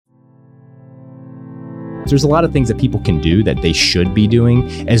There's a lot of things that people can do that they should be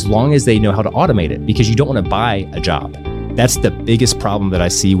doing as long as they know how to automate it, because you don't want to buy a job. That's the biggest problem that I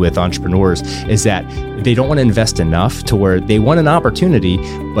see with entrepreneurs, is that they don't want to invest enough to where they want an opportunity,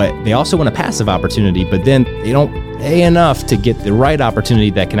 but they also want a passive opportunity, but then they don't pay enough to get the right opportunity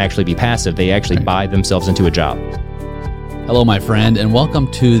that can actually be passive. They actually buy themselves into a job. Hello, my friend, and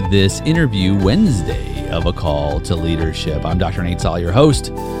welcome to this interview Wednesday of A Call to Leadership. I'm Dr. Nate Saul, your host,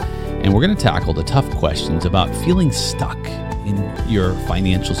 and we're going to tackle the tough questions about feeling stuck in your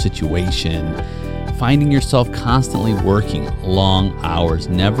financial situation, finding yourself constantly working long hours,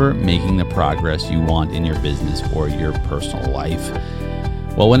 never making the progress you want in your business or your personal life.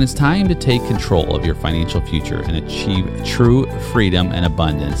 Well, when it's time to take control of your financial future and achieve true freedom and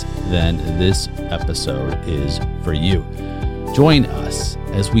abundance, then this episode is for you. Join us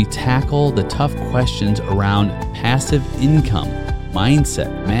as we tackle the tough questions around passive income, mindset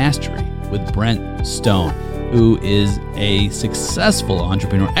mastery with Brent Stone, who is a successful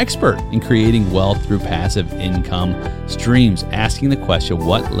entrepreneur expert in creating wealth through passive income streams, asking the question,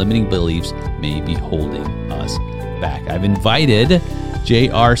 what limiting beliefs may be holding us back? I've invited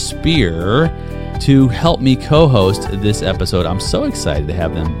J.R. Spear to help me co-host this episode. I'm so excited to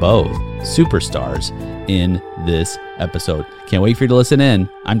have them both superstars in this episode. Can't wait for you to listen in.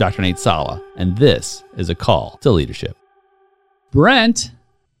 I'm Dr. Nate Sala, and this is A Call to Leadership. Brent,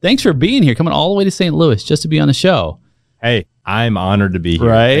 thanks for being here, coming all the way to St. Louis just to be on the show. Hey, I'm honored to be here.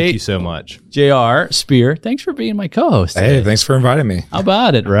 Right? Thank you so much. J.R. Spear, thanks for being my co-host today. Hey, thanks for inviting me. How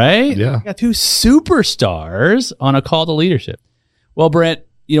about it, right? Yeah. I got two superstars on A Call to Leadership. Well, Brent,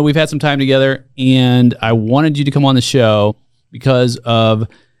 we've had some time together, and I wanted you to come on the show because of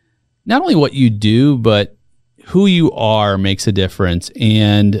not only what you do, but who you are makes a difference.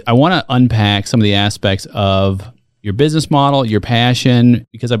 And I want to unpack some of the aspects of your business model, your passion,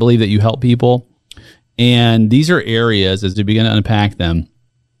 because I believe that you help people. And these are areas, as we begin to unpack them,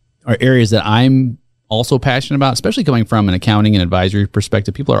 are areas that I'm also passionate about, especially coming from an accounting and advisory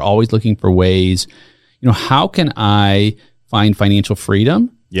perspective. People are always looking for ways, how can I find financial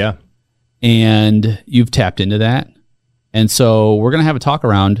freedom? Yeah. And you've tapped into that. And so we're going to have a talk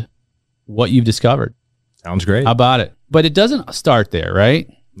around what you've discovered. Sounds great. How about it? But it doesn't start there, right?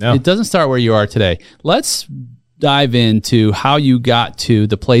 No. It doesn't start where you are today. Let's dive into how you got to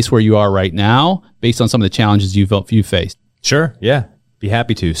the place where you are right now based on some of the challenges you faced. Sure. Yeah. Be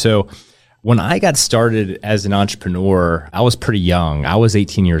happy to. So when I got started as an entrepreneur, I was pretty young. I was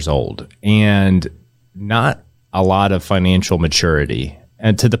 18 years old and not a lot of financial maturity.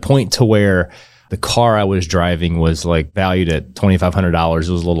 And to the point to where the car I was driving was like valued at $2,500.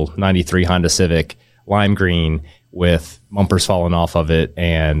 It was a little 93 Honda Civic, lime green, with bumpers falling off of it.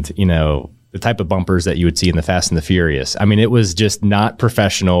 And, the type of bumpers that you would see in the Fast and the Furious. I mean, it was just not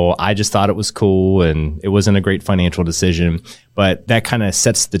professional. I just thought it was cool, and it wasn't a great financial decision. But that kind of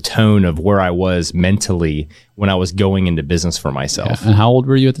sets the tone of where I was mentally when I was going into business for myself. Yeah. And how old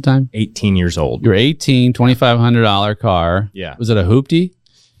were you at the time? 18 years old. You were 18, $2,500 car. Yeah. Was it a hoopty?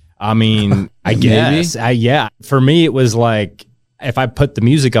 I mean, I guess. Yeah. For me, it was like, if I put the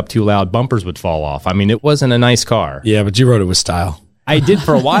music up too loud, bumpers would fall off. I mean, it wasn't a nice car. Yeah, but you rode it with style. I did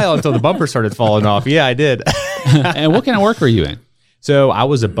for a while until the bumper started falling off. Yeah, I did. And what kind of work were you in? So I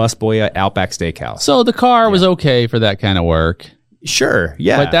was a busboy at Outback Steakhouse. So the car was okay for that kind of work. Sure,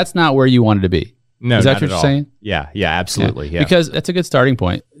 yeah. But that's not where you wanted to be. No, is that not what at you're all. saying? Yeah, absolutely. Yeah. Because that's a good starting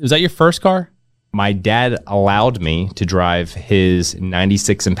point. Was that your first car? My dad allowed me to drive his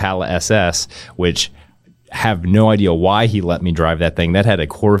 96 Impala SS, which have no idea why he let me drive that thing. That had a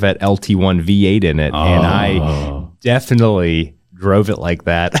Corvette LT1 V8 in it, and I definitely drove it like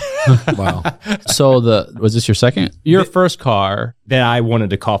that. Wow. So was this your first car? That I wanted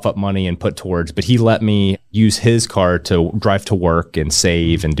to cough up money and put towards, but he let me use his car to drive to work and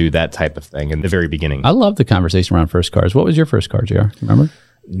save and do that type of thing in the very beginning. I love the conversation around first cars. What was your first car, JR? Remember?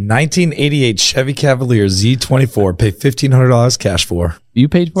 1988 Chevy Cavalier Z24, paid $1,500 cash for. You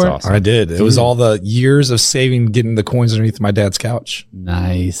paid for it? Awesome. I did. It was all the years of saving, getting the coins underneath my dad's couch.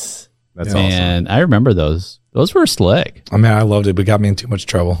 Nice. That's awesome. And I remember those. Those were slick. I mean, I loved it, but got me in too much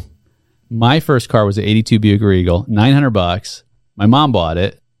trouble. My first car was an 82 Buick Regal, $900. My mom bought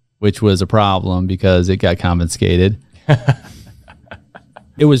it, which was a problem because it got confiscated.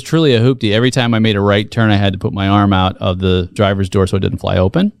 It was truly a hoopty. Every time I made a right turn, I had to put my arm out of the driver's door so it didn't fly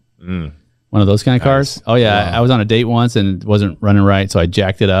open. One of those kind of cars. Oh, yeah. Wow. I was on a date once and it wasn't running right, so I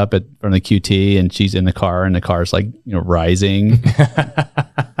jacked it up from the QT, and she's in the car, and the car's like, rising.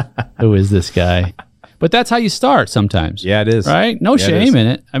 Who is this guy? But that's how you start sometimes. Yeah, it is. Right? No shame in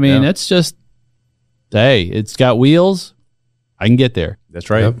it. I mean, it's just, hey, it's got wheels. I can get there. That's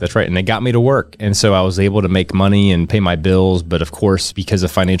right. Yep. That's right. And they got me to work. And so I was able to make money and pay my bills. But of course, because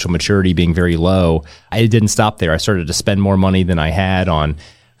of financial maturity being very low, I didn't stop there. I started to spend more money than I had on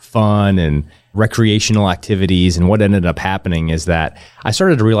fun and recreational activities. And what ended up happening is that I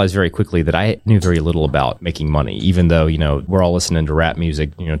started to realize very quickly that I knew very little about making money, even though, we're all listening to rap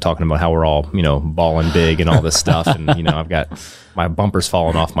music, talking about how we're all, balling big and all this stuff. And, I've got my bumpers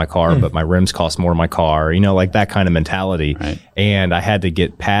falling off my car, but my rims cost more than my car, like that kind of mentality. Right. And I had to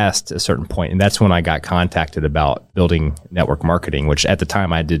get past a certain point. And that's when I got contacted about building network marketing, which at the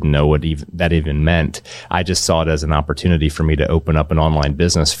time I didn't know what that even meant. I just saw it as an opportunity for me to open up an online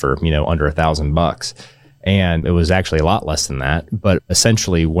business for, under $1,000. And it was actually a lot less than that. But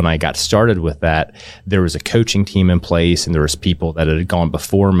essentially, when I got started with that, there was a coaching team in place and there was people that had gone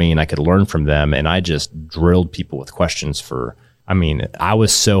before me and I could learn from them. And I just drilled people with questions I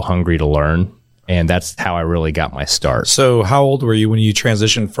was so hungry to learn. And that's how I really got my start. So how old were you when you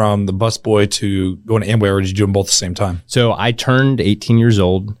transitioned from the busboy to going to Amway, or did you do them both at the same time? So I turned 18 years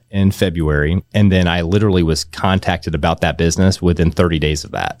old in February. And then I literally was contacted about that business within 30 days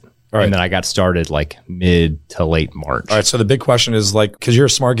of that. All right. And then I got started like mid to late March. All right. So the big question is because you're a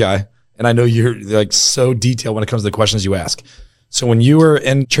smart guy and I know you're so detailed when it comes to the questions you ask. So when you were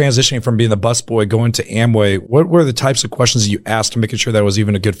in transitioning from being the busboy going to Amway, what were the types of questions that you asked to making sure that was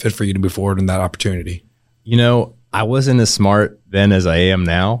even a good fit for you to move forward in that opportunity? I wasn't as smart then as I am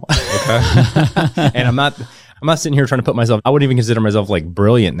now. Okay. And I'm not sitting here trying to I wouldn't even consider myself like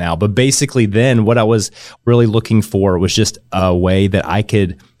brilliant now, but basically then what I was really looking for was just a way that I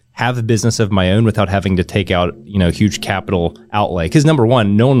could have a business of my own without having to take out, huge capital outlay. Because number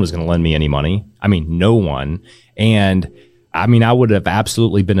one, no one was going to lend me any money. No one. And I would have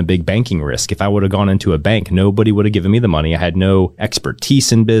absolutely been a big banking risk. If I would have gone into a bank, nobody would have given me the money. I had no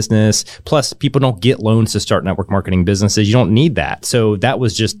expertise in business. Plus, people don't get loans to start network marketing businesses. You don't need that. So that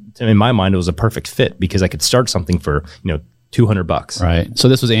was just, in my mind, it was a perfect fit because I could start something for, $200. Right. So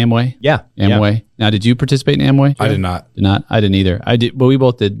this was Amway? Yeah. Amway. Yeah. Now, did you participate in Amway? I did not. Did not? I didn't either. I did, but we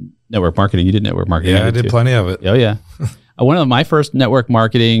both did network marketing. You did network marketing. Yeah, I did plenty of it. Oh, yeah. One of my first network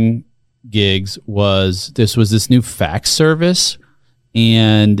marketing gigs was this new fax service,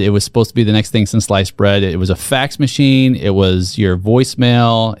 and it was supposed to be the next thing since sliced bread. It was a fax machine. It was your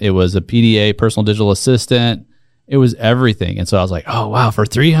voicemail. It was a PDA, personal digital assistant. It was everything. And so I was like, oh, wow, for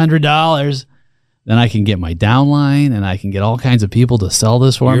 $300, then I can get my downline and I can get all kinds of people to sell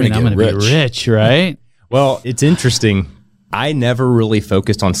this for me. And I'm going to be rich, right? Well, it's interesting. I never really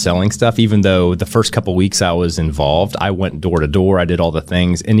focused on selling stuff, even though the first couple of weeks I was involved. I went door to door. I did all the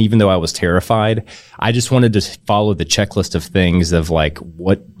things. And even though I was terrified, I just wanted to follow the checklist of things of like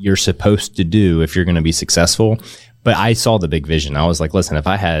what you're supposed to do if you're going to be successful. But I saw the big vision. I was like, listen, if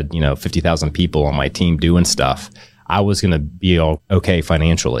I had, 50,000 people on my team doing stuff, I was going to be all okay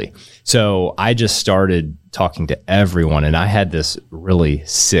financially. So I just started talking to everyone, and I had this really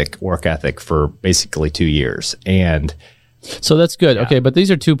sick work ethic for basically 2 years. And so that's good. Yeah. Okay, but these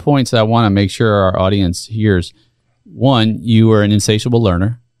are 2 points that I want to make sure our audience hears. One, you were an insatiable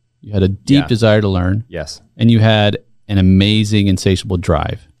learner. You had a deep desire to learn. Yes. And you had an amazing, insatiable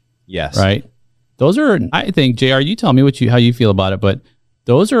drive. Yes. Right? Those are, I think, JR, you tell me how you feel about it, but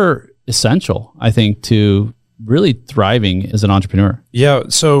those are essential, I think, to really thriving as an entrepreneur. Yeah.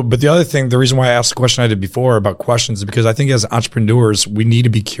 So, but the other thing, the reason why I asked the question I did before about questions is because I think as entrepreneurs, we need to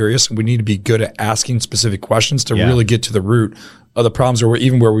be curious and we need to be good at asking specific questions to really get to the root of the problems or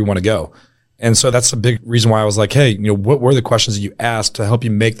even where we want to go. And so that's a big reason why I was like, hey, what were the questions that you asked to help you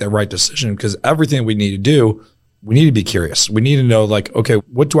make that right decision? Because everything we need to do, we need to be curious. We need to know okay,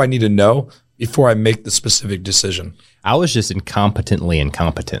 what do I need to know before I make the specific decision? I was just incompetently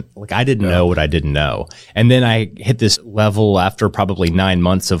incompetent. Like I didn't know what I didn't know. And then I hit this level after probably 9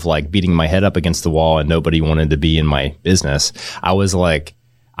 months of like beating my head up against the wall and nobody wanted to be in my business. I was like,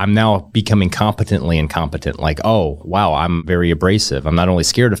 I'm now becoming competently incompetent. Like, oh, wow, I'm very abrasive. I'm not only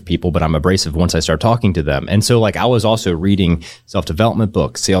scared of people, but I'm abrasive once I start talking to them. And so like I was also reading self-development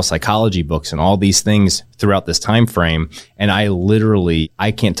books, sales psychology books, and all these things throughout this time frame. And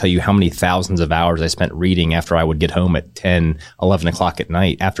I can't tell you how many thousands of hours I spent reading after I would get home at 10, 11 o'clock at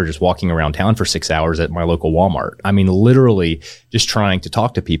night after just walking around town for 6 hours at my local Walmart. I mean, literally just trying to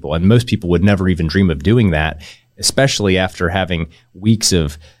talk to people. And most people would never even dream of doing that, especially after having weeks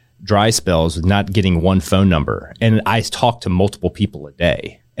of dry spells with not getting one phone number. And I talked to multiple people a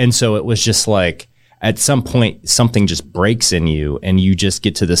day. And so it was just like, at some point, something just breaks in you and you just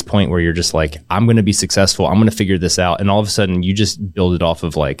get to this point where you're just like, I'm going to be successful. I'm going to figure this out. And all of a sudden you just build it off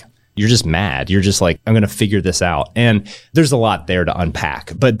of like You're just mad. You're just like, I'm going to figure this out. And there's a lot there to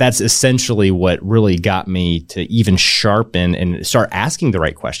unpack, but that's essentially what really got me to even sharpen and start asking the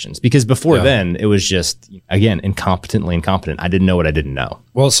right questions. Because before then it was just, again, incompetently incompetent. I didn't know what I didn't know.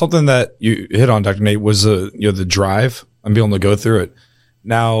 Well, something that you hit on, Dr. Nate, was the drive and being able to go through it.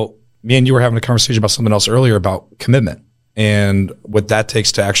 Now, me and you were having a conversation about something else earlier about commitment and what that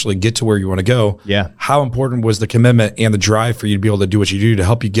takes to actually get to where you want to go. Yeah. How important was the commitment and the drive for you to be able to do what you do to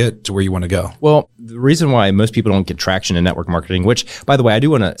help you get to where you want to go? Well, the reason why most people don't get traction in network marketing, which, by the way, I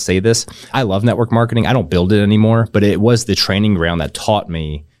do want to say this. I love network marketing. I don't build it anymore, but it was the training ground that taught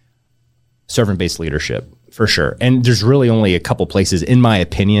me servant-based leadership. For sure. And there's really only a couple places, in my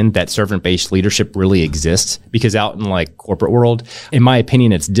opinion, that servant-based leadership really exists, because out in like corporate world, in my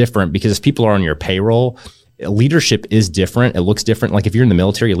opinion, it's different because if people are on your payroll, leadership is different. It looks different. Like if you're in the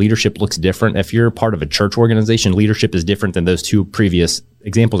military, leadership looks different. If you're part of a church organization, leadership is different than those two previous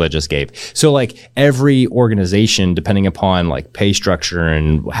examples I just gave. So like every organization, depending upon like pay structure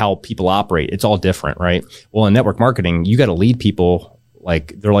and how people operate, it's all different, right? Well, in network marketing, you got to lead people.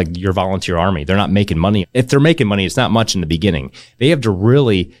 Like they're like your volunteer army. They're not making money. If they're making money, it's not much in the beginning. They have to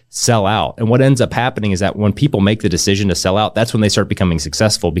really sell out. And what ends up happening is that when people make the decision to sell out, that's when they start becoming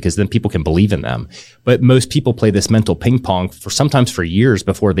successful, because then people can believe in them. But most people play this mental ping pong sometimes for years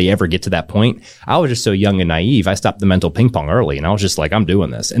before they ever get to that point. I was just so young and naive. I stopped the mental ping pong early and I was just like, I'm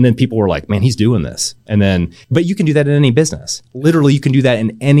doing this. And then people were like, man, he's doing this. And then, but you can do that in any business. Literally, you can do that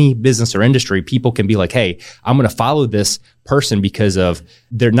in any business or industry. People can be like, hey, I'm going to follow this person because of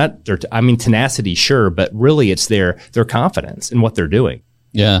tenacity, sure, but really it's their confidence in what they're doing.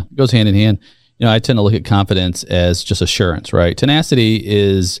 Yeah, it goes hand in hand. I tend to look at confidence as just assurance, right? Tenacity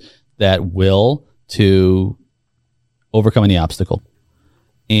is that will to overcome any obstacle.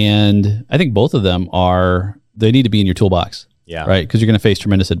 And I think both of them they need to be in your toolbox. Yeah. Right? Because you're going to face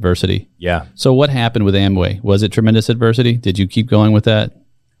tremendous adversity. Yeah. So what happened with Amway? Was it tremendous adversity? Did you keep going with that?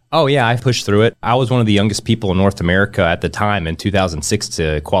 Oh, yeah, I pushed through it. I was one of the youngest people in North America at the time in 2006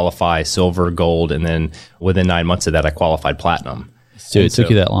 to qualify silver, gold, and then within 9 months of that, I qualified platinum. Dude, it took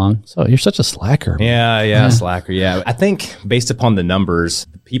you that long? So you're such a slacker. Yeah, slacker. Yeah. I think based upon the numbers,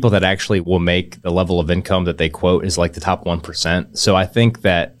 the people that actually will make the level of income that they quote is like the top 1%. So I think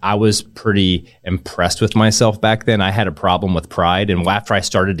that I was pretty impressed with myself back then. I had a problem with pride. And after I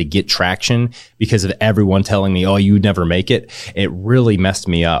started to get traction because of everyone telling me, oh, you would never make it, it really messed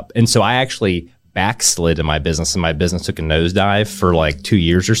me up. And so I actually backslid in my business, and my business took a nosedive for like 2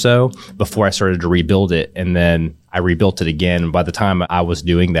 years or so before I started to rebuild it. And then I rebuilt it again. And by the time I was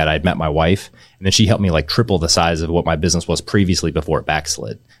doing that, I'd met my wife, and then she helped me like triple the size of what my business was previously before it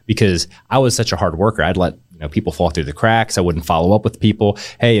backslid, because I was such a hard worker. I'd let people fall through the cracks. I wouldn't follow up with people.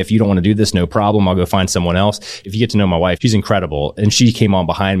 Hey, if you don't want to do this, no problem. I'll go find someone else. If you get to know my wife, she's incredible. And she came on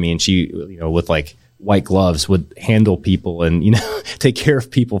behind me, and she, with like white gloves, would handle people and, take care of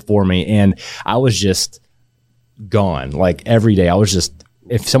people for me. And I was just gone. Like every day I was just,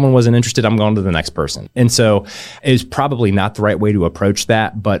 if someone wasn't interested, I'm going to the next person. And so it's probably not the right way to approach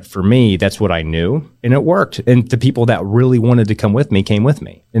that. But for me, that's what I knew, and it worked. And the people that really wanted to come with me came with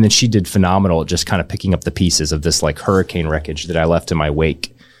me. And then she did phenomenal at just kind of picking up the pieces of this like hurricane wreckage that I left in my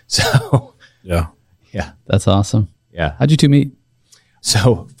wake. So yeah. That's awesome. Yeah. How'd you two meet?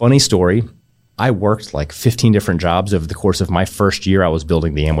 So funny story. I worked like 15 different jobs over the course of my first year I was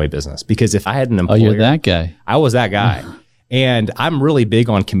building the Amway business, because if I had an employer, you're that guy. I was that guy. And I'm really big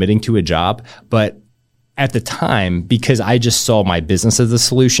on committing to a job, but at the time, because I just saw my business as a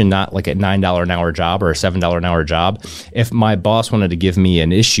solution, not like a $9 an hour job or a $7 an hour job. If my boss wanted to give me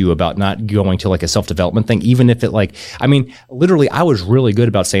an issue about not going to like a self-development thing, even if it literally I was really good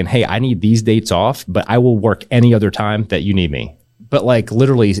about saying, hey, I need these dates off, but I will work any other time that you need me. But like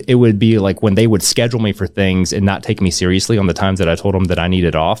literally it would be like when they would schedule me for things and not take me seriously on the times that I told them that I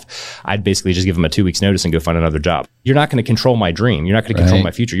needed off, I'd basically just give them a 2 weeks notice and go find another job. You're not going to control my dream. You're not going to control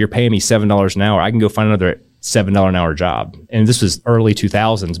my future. You're paying me $7 an hour. I can go find another $7 an hour job. And this was early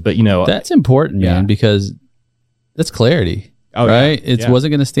 2000s, but that's important, man, because that's clarity. Oh, right? Yeah. It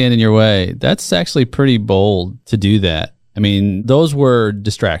wasn't going to stand in your way. That's actually pretty bold to do that. I mean, those were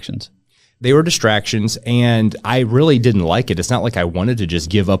distractions. They were distractions, and I really didn't like it. It's not like I wanted to just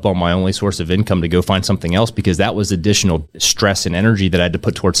give up on my only source of income to go find something else, because that was additional stress and energy that I had to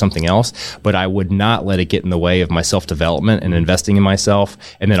put towards something else. But I would not let it get in the way of my self-development and investing in myself.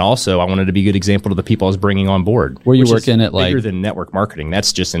 And then also, I wanted to be a good example to the people I was bringing on board. Were you working at like bigger than network marketing?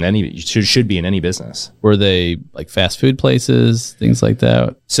 That's just should be in any business. Were they like fast food places, things like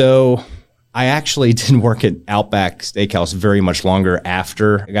that? So I actually didn't work at Outback Steakhouse very much longer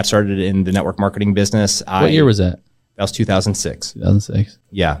after I got started in the network marketing business. What year was that? That was 2006. 2006.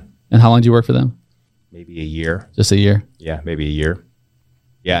 Yeah. And how long did you work for them? Maybe a year. Just a year? Yeah, maybe a year.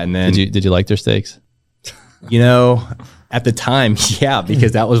 Yeah, and then Did you like their steaks? At the time, yeah,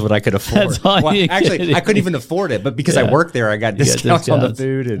 because that was what I could afford. That's all Well, you actually, get. I couldn't even afford it, but because I worked there, I got discounts on the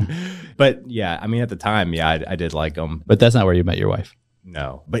food. But yeah, I mean, at the time, yeah, I did like them. But that's not where you met your wife.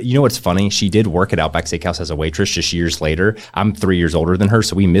 No. But you know what's funny? She did work at Outback Steakhouse as a waitress just years later. I'm 3 years older than her,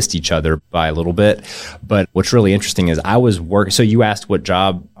 so we missed each other by a little bit. But what's really interesting is I was working. So you asked what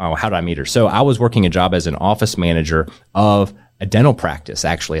job, how did I meet her? So I was working a job as an office manager of a dental practice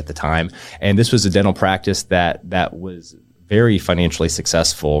actually at the time. And this was a dental practice that was very financially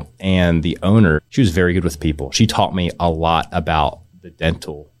successful. And the owner, she was very good with people. She taught me a lot about the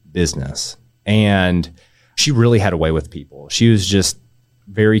dental business. And she really had a way with people. She was just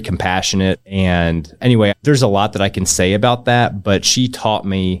very compassionate. And anyway, there's a lot that I can say about that, but she taught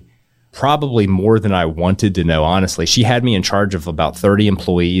me probably more than I wanted to know, honestly. She had me in charge of about 30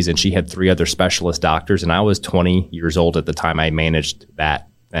 employees, and she had 3 other specialist doctors, and I was 20 years old at the time I managed that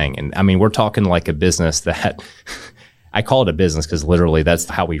thing. And I mean, we're talking like a business that I call it a business because literally that's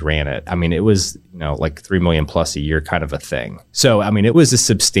how we ran it. I mean, it was, like 3 million plus a year kind of a thing. So, I mean, it was a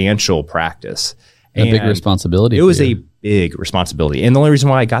substantial practice. A big responsibility. It was a big responsibility. And the only reason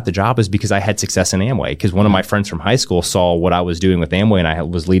why I got the job is because I had success in Amway. Because one of my friends from high school saw what I was doing with Amway, and I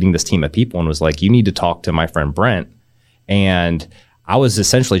was leading this team of people and was like, you need to talk to my friend Brent. And I was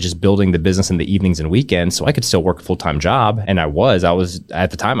essentially just building the business in the evenings and weekends so I could still work a full-time job. And I was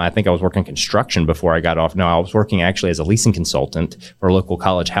at the time, I think I was working construction before I got off. No, I was working actually as a leasing consultant for a local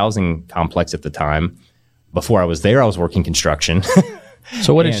college housing complex at the time. Before I was there, I was working construction.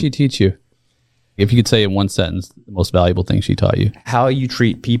 So what did she teach you? If you could say in one sentence, the most valuable thing she taught you. How you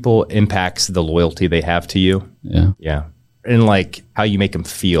treat people impacts the loyalty they have to you. Yeah. Yeah. And like how you make them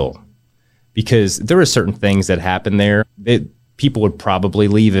feel. Because there are certain things that happen there that people would probably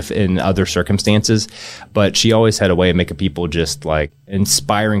leave if in other circumstances. But she always had a way of making people just like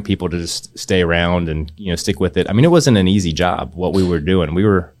inspiring people to just stay around and, stick with it. I mean, it wasn't an easy job, what we were doing.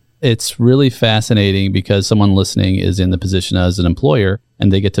 It's really fascinating because someone listening is in the position as an employer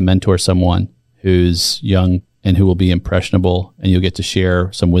and they get to mentor someone who's young and who will be impressionable, and you'll get to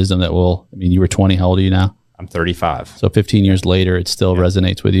share some wisdom that you were 20. How old are you now? I'm 35. So 15 years later, it still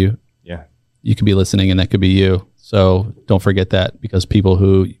resonates with you. Yeah. You could be listening and that could be you. So don't forget that, because people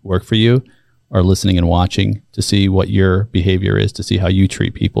who work for you are listening and watching to see what your behavior is, to see how you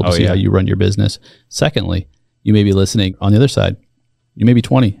treat people, to see how you run your business. Secondly, you may be listening on the other side. You may be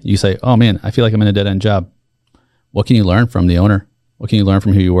 20. You say, oh man, I feel like I'm in a dead end job. What can you learn from the owner? What can you learn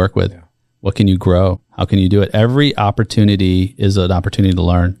from who you work with? Yeah. What can you grow? How can you do it? Every opportunity is an opportunity to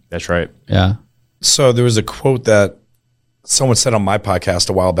learn. That's right. Yeah. So there was a quote that someone said on my podcast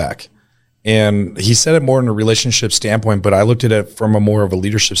a while back, and he said it more in a relationship standpoint, but I looked at it from a more of a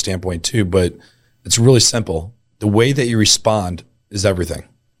leadership standpoint too. But it's really simple. The way that you respond is everything.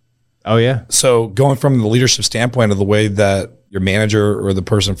 Oh yeah. So going from the leadership standpoint of the way that your manager or the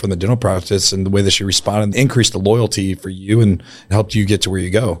person from the dental practice and the way that she responded increased the loyalty for you and helped you get to where you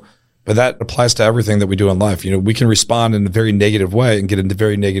go. But that applies to everything that we do in life. We can respond in a very negative way and get a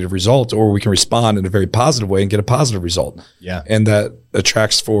very negative result, or we can respond in a very positive way and get a positive result. Yeah. And that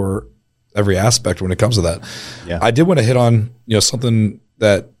attracts for every aspect when it comes to that. Yeah. I did want to hit on, something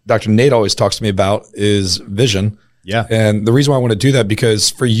that Dr. Nate always talks to me about is vision. Yeah. And the reason why I want to do that, because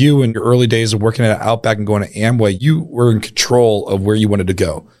for you in your early days of working at Outback and going to Amway, you were in control of where you wanted to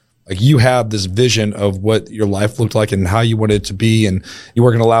go. Like you have this vision of what your life looked like and how you wanted it to be, and you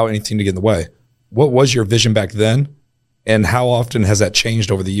weren't going to allow anything to get in the way. What was your vision back then, and how often has that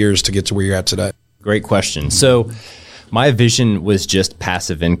changed over the years to get to where you're at today? Great question. So my vision was just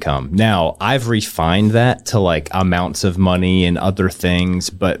passive income. Now, I've refined that to like amounts of money and other things,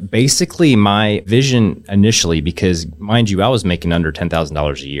 but basically my vision initially, because mind you, I was making under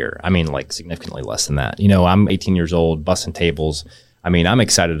 $10,000 a year. I mean, like significantly less than that. I'm 18 years old, bussing tables. I mean, I'm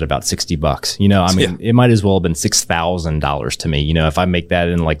excited about $60. It might as well have been $6,000 to me. If I make that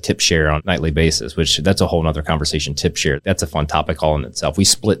in like tip share on a nightly basis, which that's a whole nother conversation, tip share. That's a fun topic all in itself. We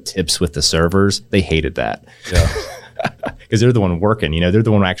split tips with the servers. They hated that. Yeah. Because they're the one working, they're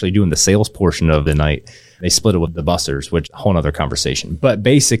the one actually doing the sales portion of the night. They split it with the bussers, which a whole nother conversation. But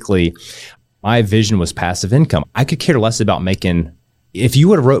basically, my vision was passive income. I could care less about making. If you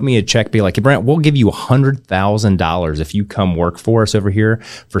would have wrote me a check, be like, hey, Brent, we'll give you $100,000 if you come work for us over here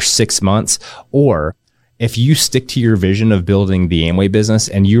for 6 months. Or if you stick to your vision of building the Amway business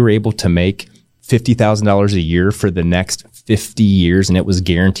and you're able to make $50,000 a year for the next 50 years and it was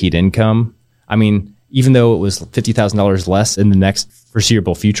guaranteed income. I mean, even though it was $50,000 less in the next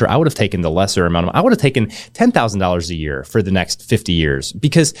foreseeable future, I would have taken the lesser amount of, I would have taken $10,000 a year for the next 50 years,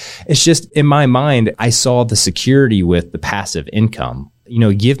 because it's just, in my mind, I saw the security with the passive income.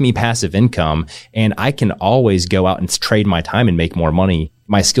 Give me passive income and I can always go out and trade my time and make more money.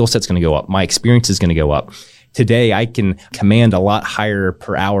 My skill set's going to go up. My experience is going to go up. Today, I can command a lot higher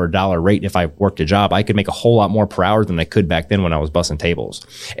per hour dollar rate. If I worked a job, I could make a whole lot more per hour than I could back then when I was bussing tables.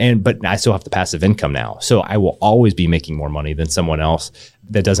 But I still have the passive income now. So I will always be making more money than someone else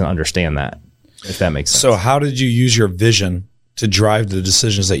that doesn't understand that, if that makes sense. So how did you use your vision to drive the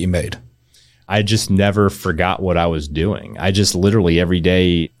decisions that you made? I just never forgot what I was doing. I just literally every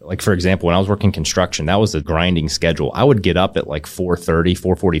day, like for example, when I was working construction, that was a grinding schedule. I would get up at like 4:30,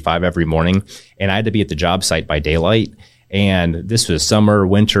 4:45 every morning, and I had to be at the job site by daylight. And this was summer,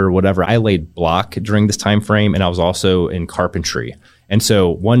 winter, whatever. I laid block during this time frame, and I was also in carpentry. And so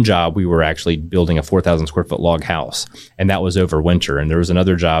one job, we were actually building a 4,000 square foot log house, and that was over winter. And there was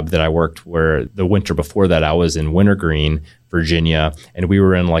another job that I worked where the winter before that, I was in Wintergreen, Virginia, and we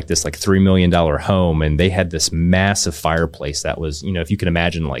were in like this like $3 million home, and they had this massive fireplace that was, if you can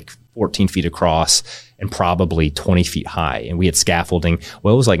imagine, like 14 feet across and probably 20 feet high. And we had scaffolding.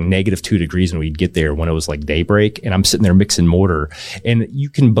 Well, it was like -2 degrees when we'd get there when it was like daybreak, and I'm sitting there mixing mortar. And you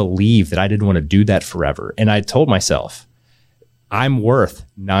can believe that I didn't want to do that forever. And I told myself, I'm worth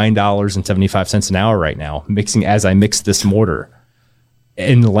 $9.75 an hour right now, as I mix this mortar.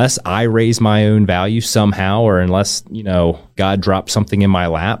 Unless I raise my own value somehow, or unless, God drops something in my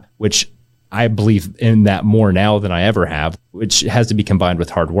lap, which I believe in that more now than I ever have, which has to be combined with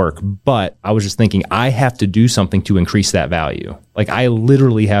hard work. But I was just thinking, I have to do something to increase that value. Like I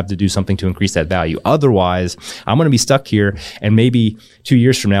literally have to do something to increase that value. Otherwise, I'm going to be stuck here, and maybe 2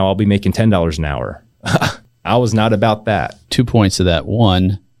 years from now, I'll be making $10 an hour. I was not about that. 2 points to that.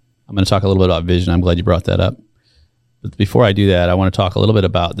 One, I'm going to talk a little bit about vision. I'm glad you brought that up. But before I do that, I want to talk a little bit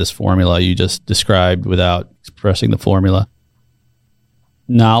about this formula you just described without expressing the formula.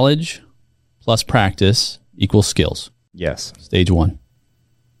 Knowledge plus practice equals skills. Yes. Stage 1.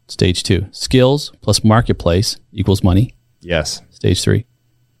 Stage 2. Skills plus marketplace equals money. Yes. Stage 3.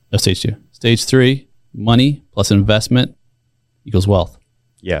 Stage 2. Stage 3, money plus investment equals wealth.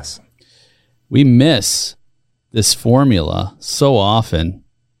 Yes. We miss this formula so often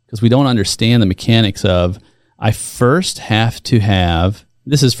because we don't understand the mechanics of, I first have to have,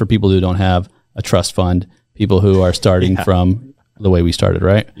 this is for people who don't have a trust fund, people who are starting from the way we started,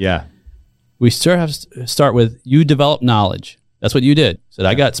 right? Yeah. We have to start with, you develop knowledge. That's what you did. Said,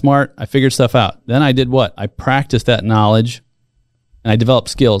 I got smart, I figured stuff out. Then I did what? I practiced that knowledge and I developed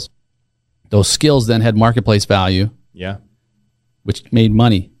skills. Those skills then had marketplace value. Yeah. Which made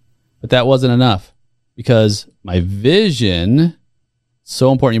money. But that wasn't enough, because my vision,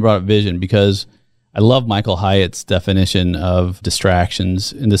 so important you brought up vision, because I love Michael Hyatt's definition of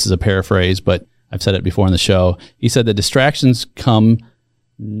distractions. And this is a paraphrase, but I've said it before on the show. He said that distractions come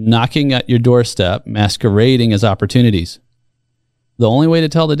knocking at your doorstep, masquerading as opportunities. The only way to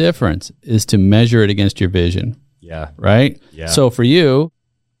tell the difference is to measure it against your vision. Yeah. Right? Yeah. So for you,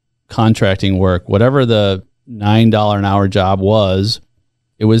 contracting work, whatever the $9 an hour job was,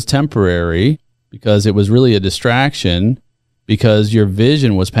 it was temporary because it was really a distraction, because your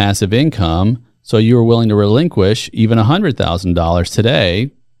vision was passive income. So you were willing to relinquish even $100,000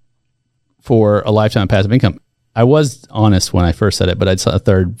 today for a lifetime of passive income. I was honest when I first said it, but a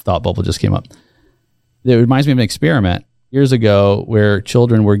third thought bubble just came up. It reminds me of an experiment years ago where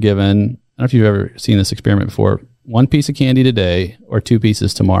children were given, I don't know if you've ever seen this experiment before, 1 piece of candy today or 2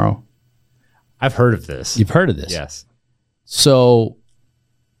 pieces tomorrow. I've heard of this. You've heard of this? Yes. So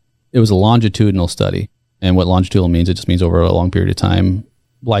it was a longitudinal study. And what longitudinal means, it just means over a long period of time,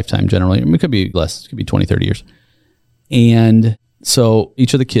 lifetime generally. I mean, it could be less, it could be 20, 30 years. And so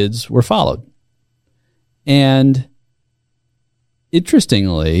each of the kids were followed. And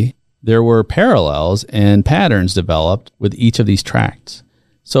interestingly, there were parallels and patterns developed with each of these tracts.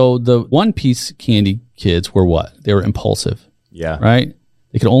 So the 1 piece candy kids were what? They were impulsive. Yeah. Right?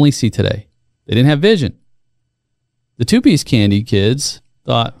 They could only see today. They didn't have vision. The 2 piece candy kids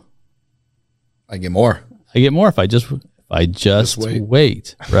thought, I get more if I just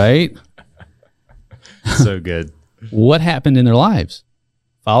wait, right? So good. What happened in their lives?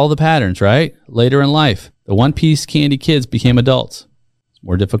 Follow the patterns, right? Later in life, the 1 piece candy kids became adults. It's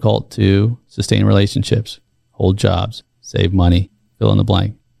more difficult to sustain relationships, hold jobs, save money, fill in the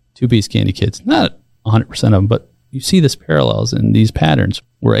blank. 2 piece candy kids, not 100% of them, but you see this parallels in these patterns.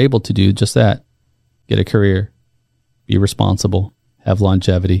 We're able to do just that. Get a career, be responsible, have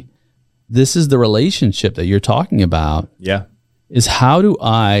longevity. This is the relationship that you're talking about. Yeah. Is how do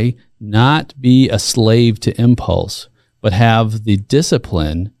I not be a slave to impulse, but have the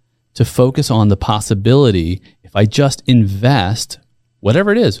discipline to focus on the possibility if I just invest,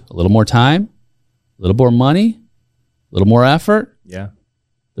 whatever it is, a little more time, a little more money, a little more effort,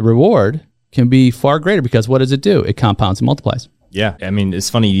 the reward can be far greater because what does it do? It compounds and multiplies. Yeah. I mean, it's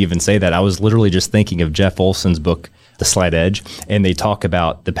funny you even say that. I was literally just thinking of Jeff Olson's book, The Slight Edge, and they talk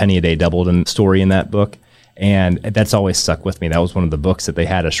about the penny a day doubled in story in that book. And that's always stuck with me. That was one of the books that they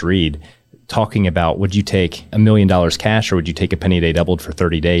had us read, talking about, would you take $1 million cash or would you take a penny a day doubled for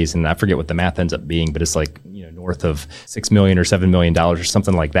 30 days? And I forget what the math ends up being, but it's like, north of $6 million or $7 million or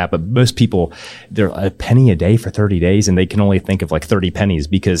something like that. But most people, they're a penny a day for 30 days and they can only think of like 30 pennies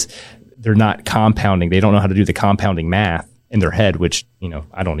because they're not compounding. They don't know how to do the compounding math in their head, which,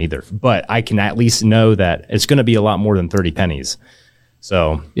 I don't either. But I can at least know that it's going to be a lot more than 30 pennies.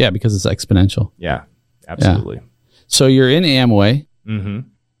 So, yeah, because it's exponential. Yeah, absolutely. Yeah. So you're in Amway. Mm-hmm.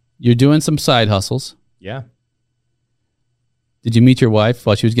 You're doing some side hustles. Yeah. Did you meet your wife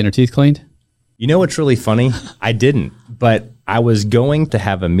while she was getting her teeth cleaned? You know what's really funny? I didn't, but I was going to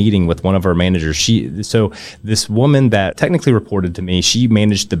have a meeting with one of our managers. So this woman that technically reported to me, she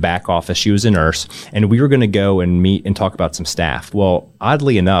managed the back office. She was a nurse, and we were going to go and meet and talk about some staff. Well,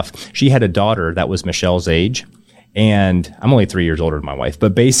 oddly enough, she had a daughter that was Michelle's age, and I'm only 3 years older than my wife.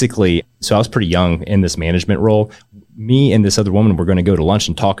 But basically, so I was pretty young in this management role. Me and this other woman were going to go to lunch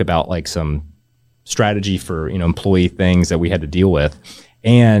and talk about like some strategy for, employee things that we had to deal with.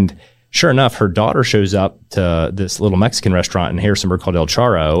 And sure enough, her daughter shows up to this little Mexican restaurant in Harrisonburg called El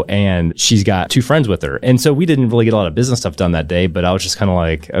Charro, and she's got two friends with her. And so we didn't really get a lot of business stuff done that day, but I was just kind of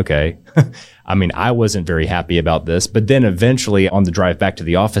like, okay. I mean, I wasn't very happy about this. But then eventually on the drive back to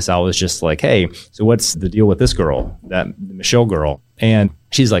the office, I was just like, hey, so what's the deal with this girl, that Michelle girl? And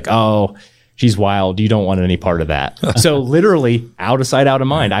she's like, oh, she's wild. You don't want any part of that. So literally out of sight, out of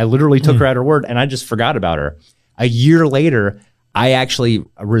mind. I literally took her at her word and I just forgot about her. A year later, I actually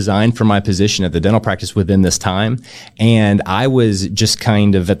resigned from my position at the dental practice within this time. And I was just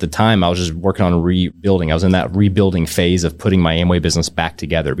kind of, at the time, I was just working on rebuilding. I was in that rebuilding phase of putting my Amway business back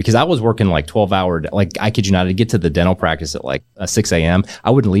together because I was working like 12-hour, like I kid you not, to get to the dental practice at like 6 a.m.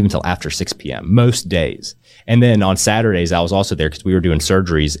 I wouldn't leave until after 6 p.m. most days. And then on Saturdays, I was also there because we were doing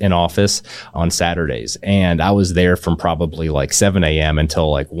surgeries in office on Saturdays. And I was there from probably like 7 a.m.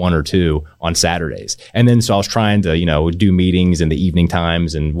 until like 1 or 2 on Saturdays. And then so I was trying to, do meetings in the evening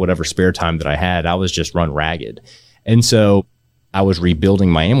times and whatever spare time that I had, I was just run ragged. And so I was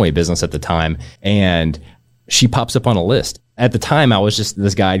rebuilding my Amway business at the time. And she pops up on a list. At the time, I was just,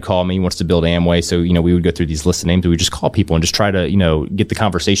 this guy had called me, he wants to build Amway. So, we would go through these lists of names. We would just call people and just try to, get the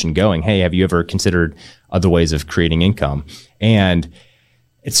conversation going. Hey, have you ever considered other ways of creating income? And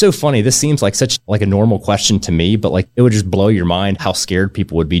it's so funny. This seems like such like a normal question to me, but like it would just blow your mind how scared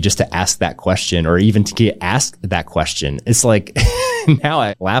people would be just to ask that question or even to get asked that question. It's like, now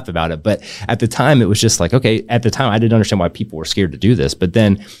I laugh about it, but at the time it was just like, okay, at the time I didn't understand why people were scared to do this. But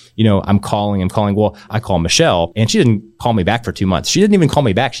then, I'm calling. Well, I call Michelle and she didn't call me back for 2 months. She didn't even call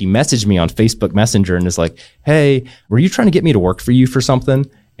me back. She messaged me on Facebook Messenger and is like, hey, were you trying to get me to work for you for something?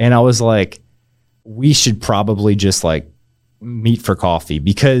 And I was like, we should probably just like meet for coffee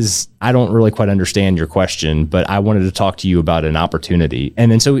because I don't really quite understand your question, but I wanted to talk to you about an opportunity.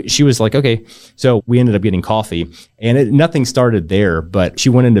 And then so she was like, okay. So we ended up getting coffee and nothing started there, but she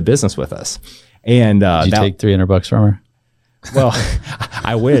went into business with us. And did you take $300 from her? Well,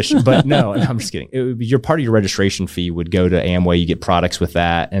 I wish, but no, I'm just kidding. Your part of your registration fee would go to Amway. You get products with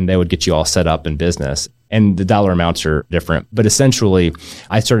that and they would get you all set up in business. And the dollar amounts are different. But essentially,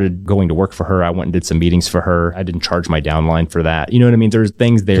 I started going to work for her. I went and did some meetings for her. I didn't charge my downline for that. You know what I mean? There's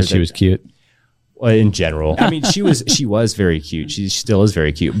things there. She was cute. In general. I mean, she was very cute. She still is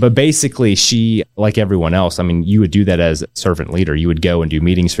very cute. But basically, she, like everyone else, I mean, you would do that as a servant leader. You would go and do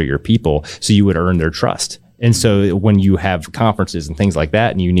meetings for your people. So you would earn their trust. And so when you have conferences and things like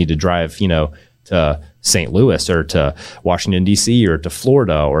that, and you need to drive, to St. Louis or to Washington, D.C. or to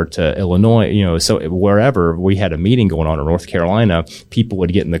Florida or to Illinois, so wherever we had a meeting going on in North Carolina, people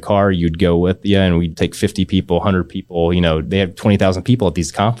would get in the car, you'd go with you, and we'd take 50 people, 100 people, they have 20,000 people at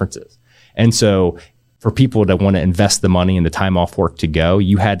these conferences. And so for people to want to invest the money and the time off work to go,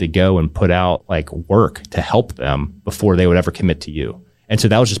 you had to go and put out like work to help them before they would ever commit to you. And so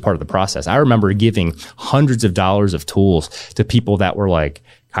that was just part of the process. I remember giving hundreds of dollars of tools to people that were like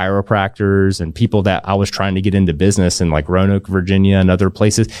chiropractors and people that I was trying to get into business in like Roanoke, Virginia and other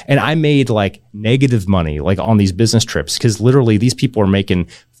places. And I made like negative money like on these business trips because literally these people were making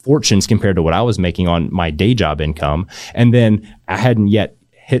fortunes compared to what I was making on my day job income. And then I hadn't yet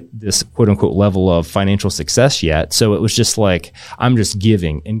hit this quote unquote level of financial success yet. So it was just like, I'm just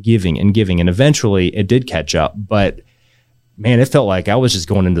giving and giving and giving. And eventually it did catch up. But man, it felt like I was just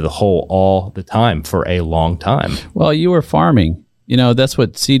going into the hole all the time for a long time. Well, you were farming. That's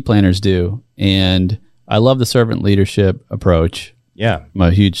what seed planters do. And I love the servant leadership approach. Yeah. I'm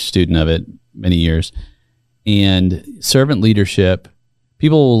a huge student of it, many years. And servant leadership,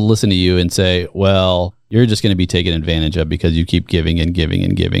 people will listen to you and say, well, you're just going to be taken advantage of because you keep giving and giving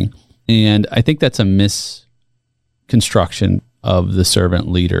and giving. And I think that's a misconstruction of the servant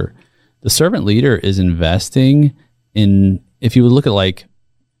leader. The servant leader is investing in, if you would look at like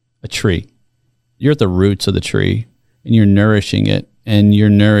a tree, you're at the roots of the tree and you're nourishing it, and you're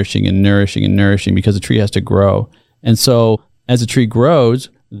nourishing and nourishing and nourishing because the tree has to grow. And so as the tree grows,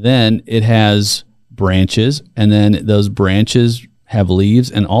 then it has branches, and then those branches have leaves,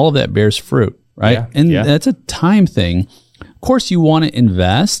 and all of that bears fruit, right? Yeah, and that's a time thing. Of course, you want to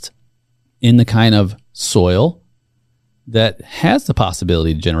invest in the kind of soil that has the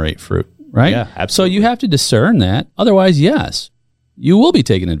possibility to generate fruit, right? Yeah, absolutely. So you have to discern that. Otherwise, yes, you will be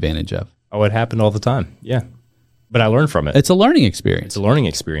taken advantage of. Oh, it happened all the time. Yeah. But I learned from it. It's a learning experience. It's a learning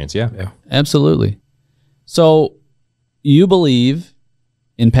experience. Yeah. Absolutely. So you believe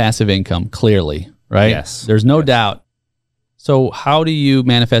in passive income, clearly, right? Yes. There's no doubt. So how do you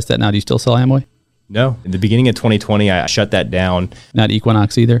manifest that now? Do you still sell Amway? No. In the beginning of 2020, I shut that down. Not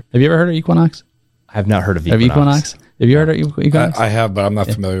Equinox either. Have you ever heard of Equinox? I have not heard of Equinox. Have you heard of Equinox? I have, but I'm not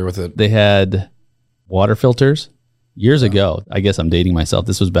familiar with it. They had water filters ago. I guess I'm dating myself.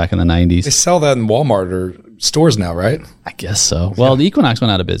 This was back in the 90s. They sell that in Walmart or stores now, right? I guess so. Well, the Equinox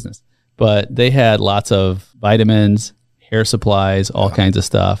went out of business, but they had lots of vitamins, hair supplies, all kinds of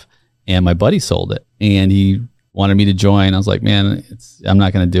stuff. And my buddy sold it, and he wanted me to join. I was like, man, I'm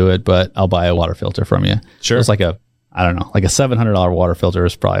not going to do it, but I'll buy a water filter from you. Sure. It's like a $700 water filter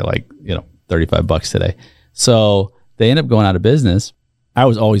is probably like, $35 today. So they ended up going out of business. I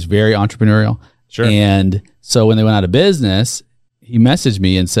was always very entrepreneurial. Sure. And so when they went out of business, he messaged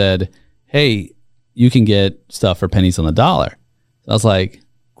me and said, hey, you can get stuff for pennies on the dollar. So I was like,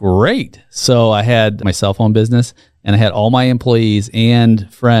 great. So I had my cell phone business, and I had all my employees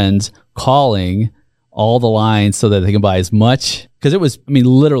and friends calling all the lines so that they can buy as much, because it was,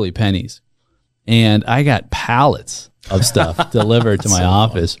 literally pennies. And I got pallets of stuff delivered to my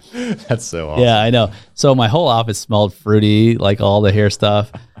office. That's so awesome. Yeah, I know. So my whole office smelled fruity, like all the hair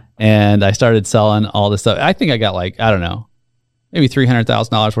stuff. And I started selling all this stuff. I think I got maybe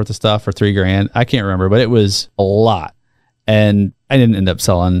 $300,000 worth of stuff for $3,000. I can't remember, but it was a lot. And I didn't end up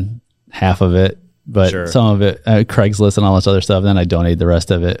selling half of it, but some of it, Craigslist and all this other stuff. And then I donated the rest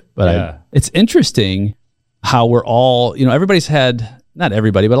of it. But it's interesting how we're all, everybody's had, not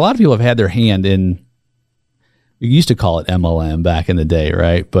everybody, but a lot of people have had their hand in, we used to call it MLM back in the day,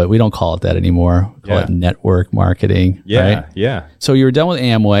 right? But we don't call it that anymore. We call it network marketing, right? Yeah. So you were done with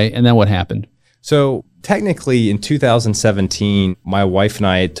Amway, and then what happened? So technically in 2017, my wife and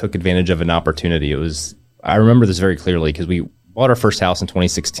I took advantage of an opportunity. I remember this very clearly because we bought our first house in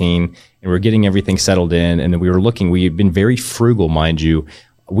 2016, and we were getting everything settled in. And then we had been very frugal, mind you.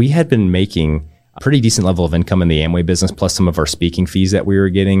 We had been making a pretty decent level of income in the Amway business, plus some of our speaking fees that we were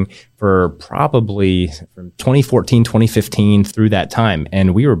getting for probably from 2014, 2015 through that time.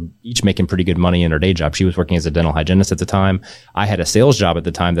 And we were each making pretty good money in our day job. She was working as a dental hygienist at the time. I had a sales job at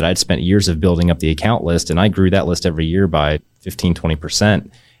the time that I'd spent years of building up the account list, and I grew that list every year by 15,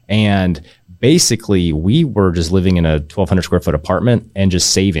 20%. And basically, we were just living in a 1,200 square foot apartment and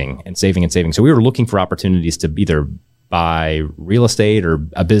just saving and saving and saving. So we were looking for opportunities to either buy real estate or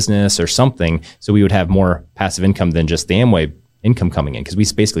a business or something, so we would have more passive income than just the Amway income coming in, because we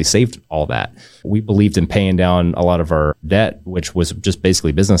basically saved all that. We believed in paying down a lot of our debt, which was just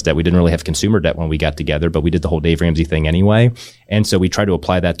basically business debt. We didn't really have consumer debt when we got together, but we did the whole Dave Ramsey thing anyway. And so we tried to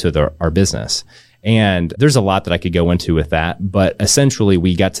apply that to our business. And there's a lot that I could go into with that, but essentially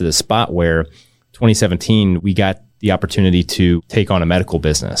we got to the spot where 2017, we got the opportunity to take on a medical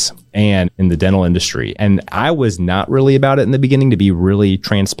business and in the dental industry. And I was not really about it in the beginning, to be really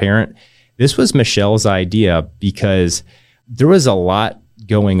transparent. This was Michelle's idea because there was a lot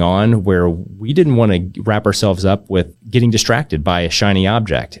going on where we didn't want to wrap ourselves up with getting distracted by a shiny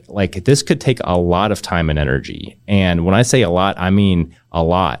object. Like, this could take a lot of time and energy. And when I say a lot, I mean a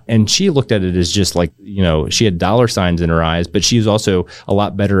lot. And she looked at it as just like, she had dollar signs in her eyes, but she was also a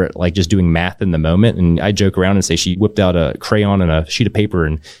lot better at like just doing math in the moment. And I joke around and say she whipped out a crayon and a sheet of paper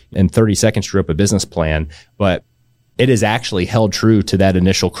and in 30 seconds drew up a business plan. But it has actually held true to that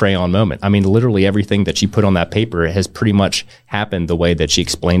initial crayon moment. I mean, literally everything that she put on that paper has pretty much happened the way that she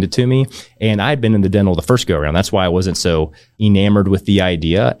explained it to me. And I'd been in the dental the first go around. That's why I wasn't so enamored with the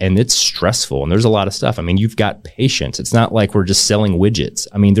idea. And it's stressful. And there's a lot of stuff. I mean, you've got patients. It's not like we're just selling widgets.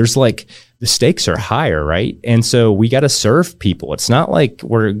 I mean, there's like, the stakes are higher, right? And so we got to serve people. It's not like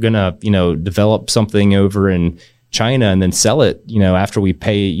we're going to, develop something over in China and then sell it, after we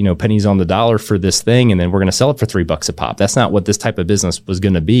pay, pennies on the dollar for this thing, and then we're going to sell it for $3 a pop. That's not what this type of business was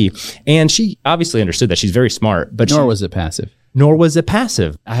going to be. And she obviously understood that. She's very smart, but nor was it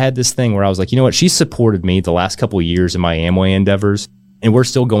passive. I had this thing where I was like, you know what? She supported me the last couple of years in my Amway endeavors. And we're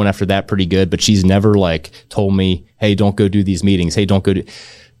still going after that pretty good, but she's never like told me, hey, don't go do these meetings. Hey, don't go do.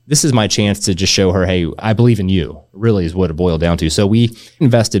 This is my chance to just show her, hey, I believe in you, really is what it boiled down to. So we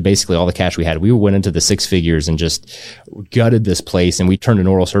invested basically all the cash we had. We went into the 6 figures and just gutted this place, and we turned an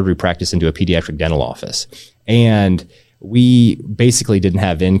oral surgery practice into a pediatric dental office. And we basically didn't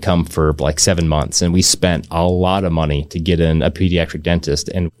have income for like 7 months, and we spent a lot of money to get in a pediatric dentist.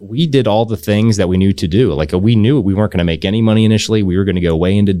 And we did all the things that we knew to do. Like we knew we weren't going to make any money initially. We were going to go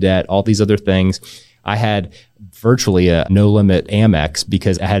way into debt, all these other things. I had virtually a no-limit Amex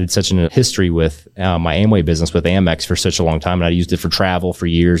because I had such a history with my Amway business with Amex for such a long time, and I used it for travel for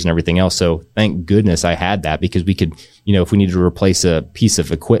years and everything else. So thank goodness I had that, because we could, if we needed to replace a piece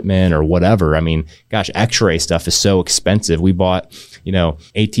of equipment or whatever, I mean, gosh, x-ray stuff is so expensive. We bought,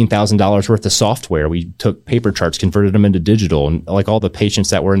 $18,000 worth of software. We took paper charts, converted them into digital, and like all the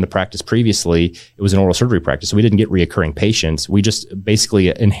patients that were in the practice previously, it was an oral surgery practice. So we didn't get reoccurring patients. We just basically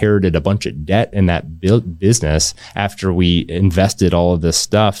inherited a bunch of debt in that business after we invested all of this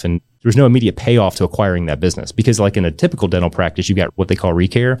stuff. And there was no immediate payoff to acquiring that business, because like in a typical dental practice, you got what they call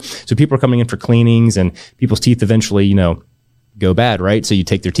recare. So people are coming in for cleanings, and people's teeth eventually, go bad, right? So you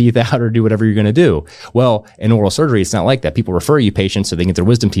take their teeth out or do whatever you're going to do. Well, in oral surgery, it's not like that. People refer you patients so they can get their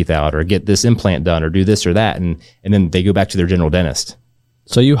wisdom teeth out or get this implant done or do this or that. And then they go back to their general dentist.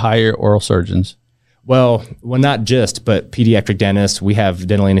 So you hire oral surgeons? Well, not just, but pediatric dentists. We have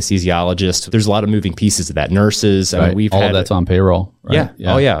dental anesthesiologists. There's a lot of moving pieces to that. Nurses. Right. I mean, all of that's on payroll. Right?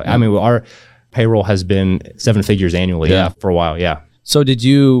 Yeah. Oh, yeah. I mean, our payroll has been 7 figures annually for a while. Yeah. So did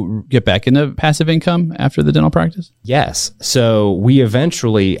you get back into passive income after the dental practice? Yes. So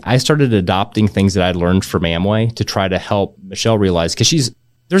I started adopting things that I'd learned from Amway to try to help Michelle realize, because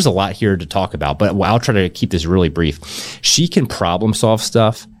there's a lot here to talk about, but I'll try to keep this really brief. She can problem solve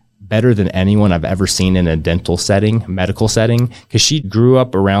stuff better than anyone I've ever seen in a dental setting, medical setting, because she grew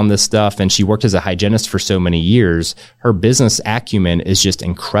up around this stuff and she worked as a hygienist for so many years. Her business acumen is just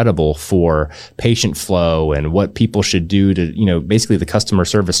incredible for patient flow and what people should do to, basically the customer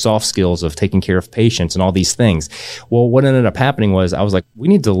service soft skills of taking care of patients and all these things. Well, what ended up happening was I was like, we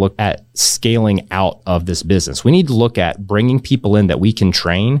need to look at scaling out of this business. We need to look at bringing people in that we can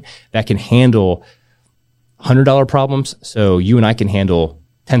train that can handle $100 problems. So you and I can handle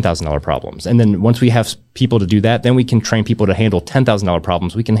 $10,000 problems. And then once we have people to do that, then we can train people to handle $10,000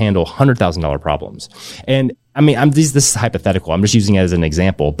 problems. We can handle $100,000 problems. And I mean, this is hypothetical. I'm just using it as an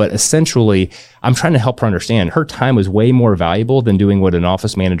example, but essentially I'm trying to help her understand her time is way more valuable than doing what an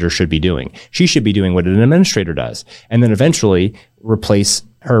office manager should be doing. She should be doing what an administrator does. And then eventually replace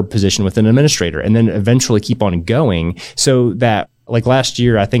her position with an administrator, and then eventually keep on going, so that like last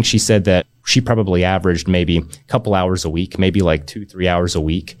year, I think she said that she probably averaged maybe a couple hours a week, maybe like 2-3 hours a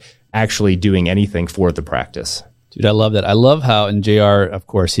week, actually doing anything for the practice. Dude, I love that. I love how, and JR, of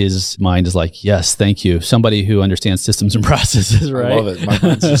course, his mind is like, yes, thank you. Somebody who understands systems and processes, right? I love it. My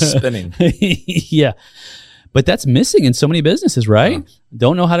mind's just spinning. Yeah. But that's missing in so many businesses, right?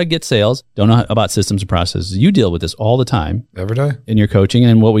 Don't know how to get sales, don't know about systems and processes. You deal with this all the time. Every day. In your coaching,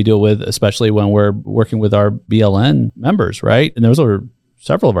 and what we deal with, especially when we're working with our BLN members, right? And those are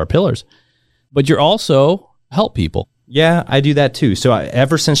several of our pillars. But you're also help people. Yeah, I do that too. So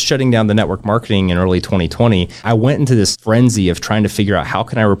ever since shutting down the network marketing in early 2020, I went into this frenzy of trying to figure out how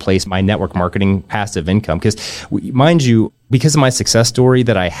can I replace my network marketing passive income? Because mind you, because of my success story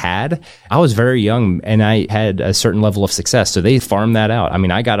that I had, I was very young and I had a certain level of success. So they farmed that out. I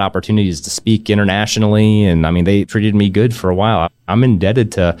mean, I got opportunities to speak internationally, and I mean, they treated me good for a while. I'm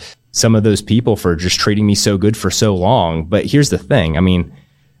indebted to some of those people for just treating me so good for so long. But here's the thing. I mean,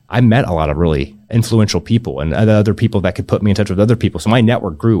 I met a lot of really influential people and other people that could put me in touch with other people. So my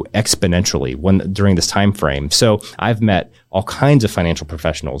network grew exponentially during this time frame. So I've met all kinds of financial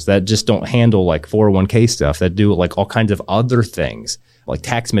professionals that just don't handle like 401k stuff, that do like all kinds of other things like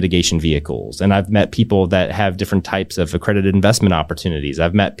tax mitigation vehicles. And I've met people that have different types of accredited investment opportunities.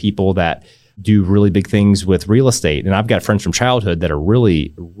 I've met people that do really big things with real estate. And I've got friends from childhood that are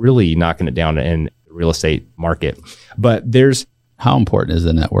really, really knocking it down in real estate market. But there's, how important is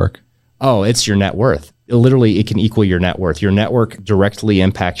the network? oh, it's your net worth. Literally, it can equal your net worth. Your network directly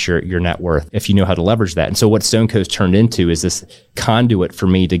impacts your net worth if you know how to leverage that. And so what StoneCo's turned into is this conduit for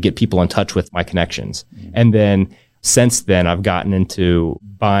me to get people in touch with my connections. And then since then, I've gotten into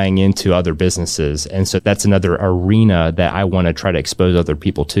buying into other businesses. And so that's another arena that I want to try to expose other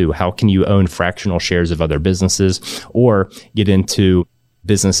people to. How can you own fractional shares of other businesses or get into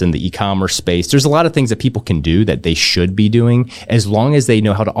business in the e-commerce space? There's a lot of things that people can do that they should be doing as long as they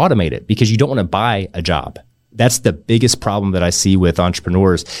know how to automate it, because you don't want to buy a job. That's the biggest problem that I see with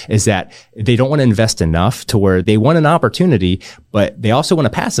entrepreneurs, is that they don't want to invest enough to where they want an opportunity, but they also want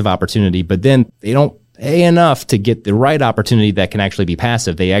a passive opportunity, but then they don't pay enough to get the right opportunity that can actually be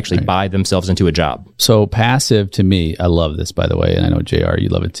passive. They actually buy themselves into a job. So passive, to me, I love this, by the way, and I know JR, you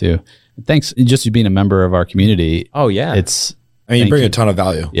love it too. Thanks just being a member of our community. Oh yeah. You bring a ton of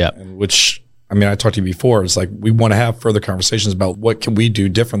value. Yeah. Which, I talked to you before. It's like, we want to have further conversations about what can we do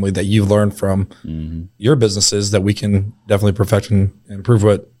differently that you've learned from your businesses that we can definitely perfect and improve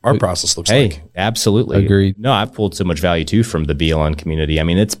what our process looks like. Absolutely. Agreed. No, I've pulled so much value too from the BLN community.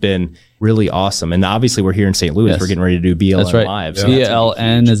 It's been really awesome. And obviously we're here in St. Louis. We're getting ready to do BLN That's right. Live. So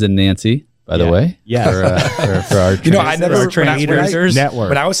BLN is in Nancy, by the way. Yeah. For our I never,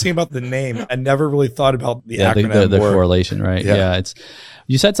 when I was thinking about the name, I never really thought about the acronym. The correlation, right? Yeah.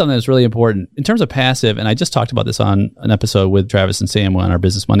 You said something that's really important in terms of passive, and I just talked about this on an episode with Travis and Sam on our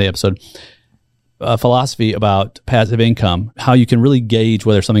Business Monday episode. Philosophy about passive income, how you can really gauge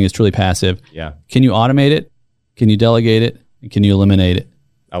whether something is truly passive. Yeah. Can you automate it? Can you delegate it? And can you eliminate it?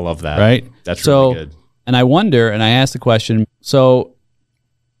 I love that. Right? That's really good. And I wonder, and I asked the question, so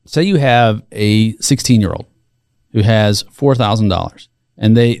say you have a 16-year-old who has $4,000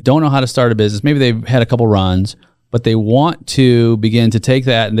 and they don't know how to start a business. Maybe they've had a couple runs, but they want to begin to take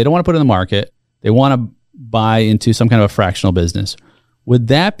that and they don't want to put it in the market. They want to buy into some kind of a fractional business. Would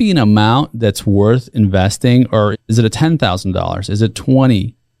that be an amount that's worth investing, or is it a $10,000? Is it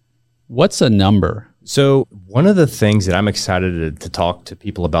 20? What's a number? So one of the things that I'm excited to talk to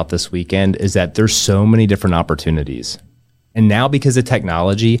people about this weekend is that there's so many different opportunities. And now because of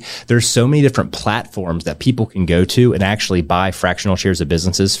technology, there's so many different platforms that people can go to and actually buy fractional shares of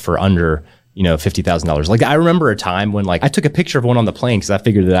businesses for under $50,000. Like, I remember a time when I took a picture of one on the plane because I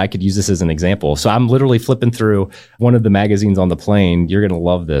figured that I could use this as an example. So I'm literally flipping through one of the magazines on the plane. You're going to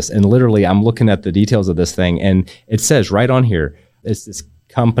love this. And literally I'm looking at the details of this thing, and it says right on here, it's this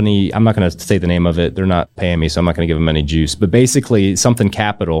company. I'm not going to say the name of it. They're not paying me, so I'm not going to give them any juice, but basically something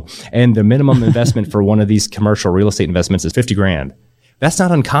capital. And the minimum investment for one of these commercial real estate investments is $50,000. That's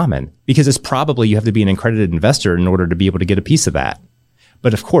not uncommon, because it's probably you have to be an accredited investor in order to be able to get a piece of that.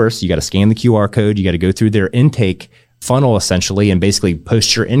 But of course, you got to scan the QR code. You got to go through their intake funnel essentially and basically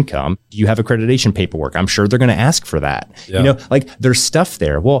post your income. Do you have accreditation paperwork? I'm sure they're going to ask for that. Yeah. There's stuff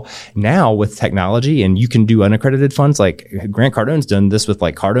there. Well, now with technology, and you can do unaccredited funds, like Grant Cardone's done this with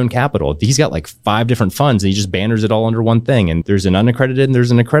Cardone Capital. He's got 5 different funds and he just banners it all under one thing. And there's an unaccredited and there's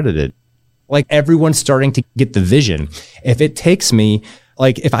an accredited. Everyone's starting to get the vision. If it takes me,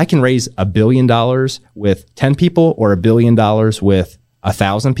 if I can raise $1 billion with 10 people or $1 billion with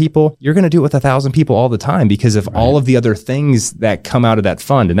 1,000 people, you're going to do it with 1,000 people all the time because of all of the other things that come out of that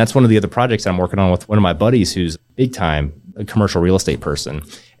fund. And that's one of the other projects I'm working on with one of my buddies who's big time a commercial real estate person.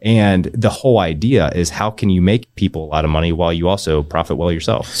 And the whole idea is, how can you make people a lot of money while you also profit well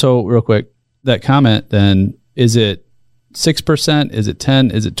yourself? So real quick, that comment then, is it 6%? Is it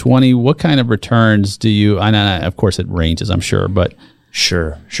 10? Is it 20? What kind of returns do you, of course it ranges, I'm sure, but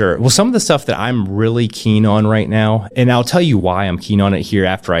Sure. Well, some of the stuff that I'm really keen on right now, and I'll tell you why I'm keen on it here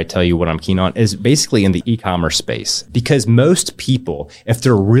after I tell you what I'm keen on, is basically in the e-commerce space. Because most people, if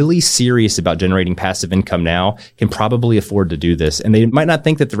they're really serious about generating passive income now, can probably afford to do this. And they might not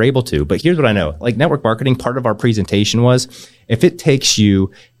think that they're able to, but here's what I know. Network marketing, part of our presentation was, if it takes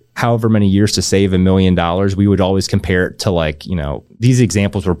you however many years to save $1 million, we would always compare it to these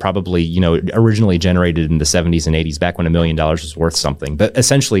examples were probably, originally generated in the 70s and 80s, back when $1 million was worth something. But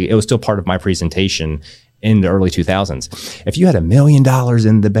essentially it was still part of my presentation in the early 2000s. If you had $1 million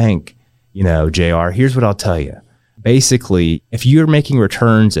in the bank, JR, here's what I'll tell you. Basically, if you're making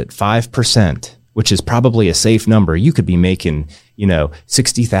returns at 5%, which is probably a safe number, you could be making,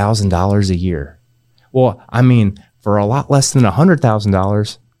 $60,000 a year. Well, for a lot less than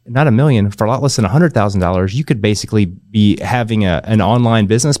 $100,000, not $1 million, for a lot less than $100,000, you could basically be having an online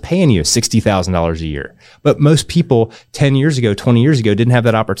business paying you $60,000 a year. But most people 10 years ago, 20 years ago didn't have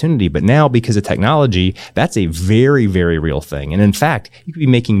that opportunity. But now, because of technology, that's a very, very real thing. And in fact, you could be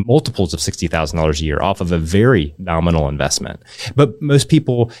making multiples of $60,000 a year off of a very nominal investment. But most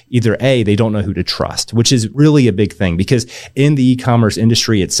people either A, they don't know who to trust, which is really a big thing, because in the e-commerce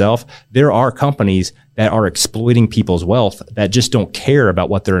industry itself, there are companies that are exploiting people's wealth that just don't care about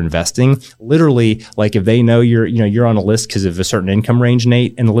what they're investing. Literally, like if they know you're on a list because of a certain income range,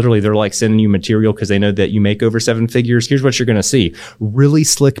 Nate, and literally they're like sending you material because they know that you make over 7 figures. Here's what you're going to see. Really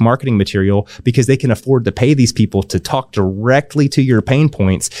slick marketing material, because they can afford to pay these people to talk directly to your pain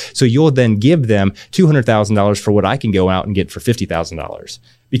points. So you'll then give them $200,000 for what I can go out and get for $50,000.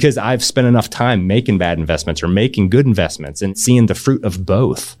 Because I've spent enough time making bad investments or making good investments and seeing the fruit of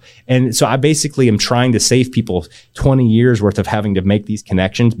both. And so I basically am trying to save people 20 years worth of having to make these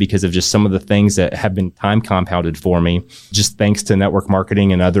connections because of just some of the things that have been time compounded for me, just thanks to network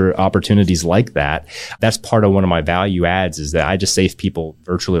marketing and other opportunities like that. That's part of one of my value adds, is that I just save people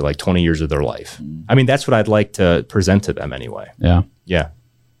virtually like 20 years of their life. I mean, that's what I'd like to present to them anyway. Yeah. Yeah.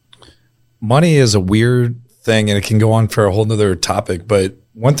 Money is a weird thing, and it can go on for a whole nother topic, but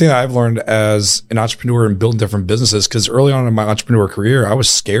one thing that I've learned as an entrepreneur and building different businesses, because early on in my entrepreneur career, I was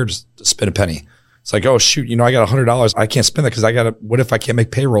scared to spend a penny. It's like, oh, shoot, I got $100. I can't spend that because what if I can't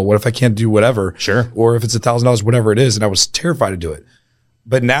make payroll? What if I can't do whatever? Sure. Or if it's $1,000, whatever it is. And I was terrified to do it.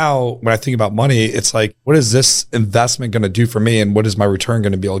 But now when I think about money, it's like, what is this investment going to do for me? And what is my return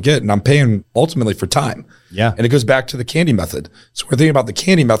going to be able to get? And I'm paying ultimately for time. Yeah. And it goes back to the candy method. So we're thinking about the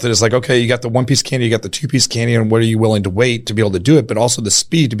candy method. It's like, okay, you got the 1-piece candy, you got the 2-piece candy, and what are you willing to wait to be able to do it? But also the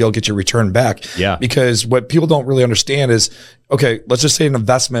speed to be able to get your return back. Yeah. Because what people don't really understand is, okay, let's just say an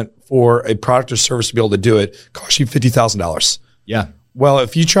investment for a product or service to be able to do it costs you $50,000. Yeah. Well,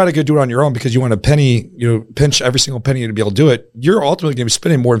 if you try to go do it on your own because you want a penny, pinch every single penny to be able to do it, you're ultimately going to be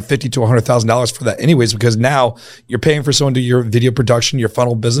spending more than $50,000 to $100,000 for that anyways, because now you're paying for someone to do your video production, your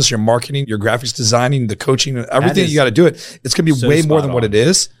funnel business, your marketing, your graphics designing, the coaching, and everything you got to do it. It's going to be so way more than what it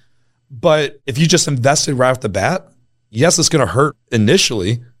is. But if you just invested right off the bat, yes, it's going to hurt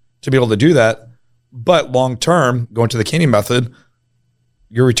initially to be able to do that. But long term, going to the candy method,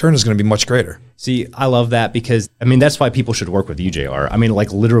 your return is going to be much greater. See, I love that, because that's why people should work with you, JR.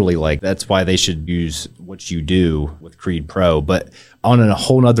 Literally, that's why they should use what you do with Creed Pro. But on a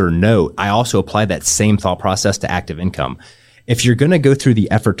whole nother note, I also apply that same thought process to active income. If you're going to go through the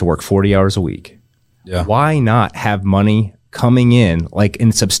effort to work 40 hours a week, why not have money coming in like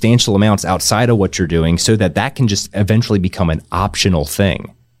in substantial amounts outside of what you're doing, so that can just eventually become an optional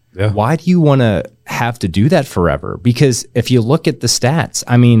thing? Yeah. Why do you want to have to do that forever? Because if you look at the stats,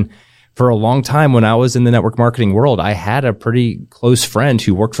 for a long time when I was in the network marketing world, I had a pretty close friend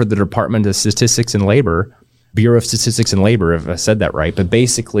who worked for the Department of Statistics and Labor, Bureau of Statistics and Labor, if I said that right. But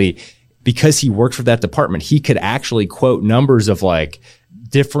basically, because he worked for that department, he could actually quote numbers of like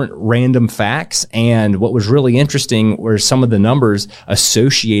different random facts. And what was really interesting were some of the numbers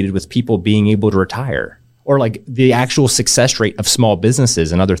associated with people being able to retire, or like the actual success rate of small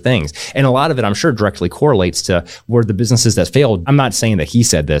businesses and other things. And a lot of it, I'm sure, directly correlates to where the businesses that failed. I'm not saying that he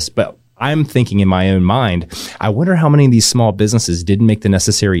said this, but I'm thinking in my own mind, I wonder how many of these small businesses didn't make the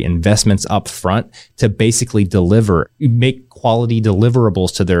necessary investments up front to basically make quality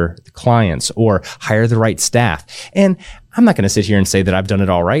deliverables to their clients or hire the right staff. And I'm not going to sit here and say that I've done it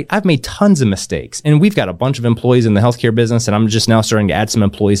all right. I've made tons of mistakes, and we've got a bunch of employees in the healthcare business, and I'm just now starting to add some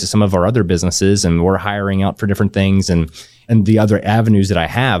employees to some of our other businesses, and we're hiring out for different things and the other avenues that I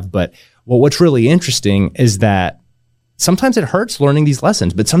have. But what's really interesting is that sometimes it hurts learning these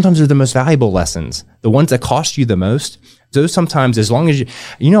lessons, but sometimes they're the most valuable lessons, the ones that cost you the most. Those sometimes, as long as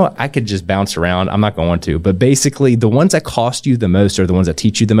I could just bounce around. I'm not going to, but basically the ones that cost you the most are the ones that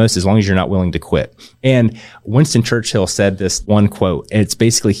teach you the most, as long as you're not willing to quit. And Winston Churchill said this one quote. It's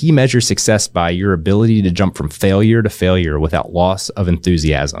basically, he measures success by your ability to jump from failure to failure without loss of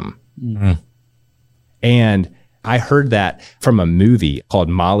enthusiasm. Mm-hmm. And I heard that from a movie called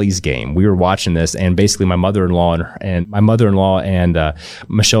Molly's Game. We were watching this, and basically my mother-in-law and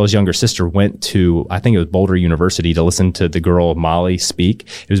Michelle's younger sister went to, I think it was Boulder University, to listen to the girl Molly speak.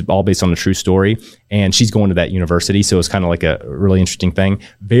 It was all based on a true story, and she's going to that university, so it's kind of like a really interesting thing.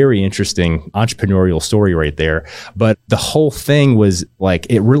 Very interesting entrepreneurial story right there. But the whole thing was like,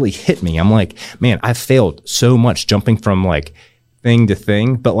 it really hit me. I'm like, man, I failed so much jumping from like thing to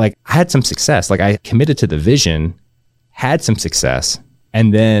thing, but like I had some success. Like I committed to the vision, had some success,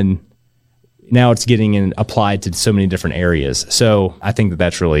 and then now it's getting applied to so many different areas. So I think that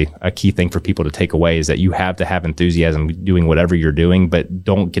that's really a key thing for people to take away, is that you have to have enthusiasm doing whatever you're doing, but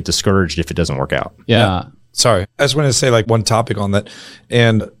don't get discouraged if it doesn't work out. Yeah. Sorry. I just wanted to say like one topic on that.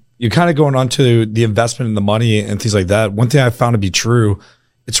 And you're kind of going on to the investment in the money and things like that. One thing I found to be true,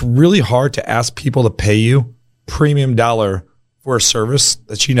 it's really hard to ask people to pay you premium dollar for a service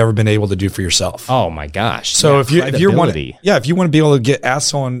that you've never been able to do for yourself. Oh my gosh. So if you want to be able to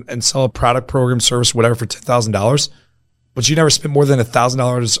ask someone and sell a product, program, service, whatever for $10,000, but you never spent more than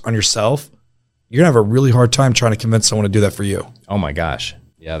 $1,000 on yourself, you're gonna have a really hard time trying to convince someone to do that for you. Oh my gosh.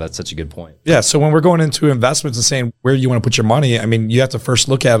 Yeah, that's such a good point. Yeah. So when we're going into investments and saying where you want to put your money, I mean, you have to first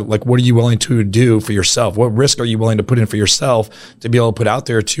look at like, what are you willing to do for yourself? What risk are you willing to put in for yourself to be able to put out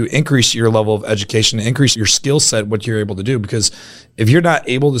there to increase your level of education, increase your skill set, what you're able to do? Because if you're not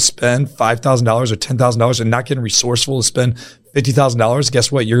able to spend $5,000 or $10,000 and not getting resourceful to spend $50,000,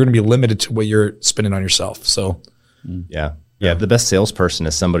 guess what? You're going to be limited to what you're spending on yourself. So yeah. The best salesperson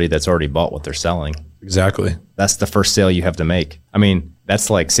is somebody that's already bought what they're selling. Exactly. That's the first sale you have to make. I mean, that's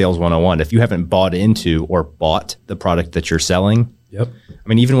like sales 101. If you haven't bought into or bought the product that you're selling. Yep. I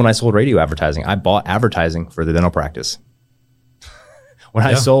mean, even when I sold radio advertising, I bought advertising for the dental practice. When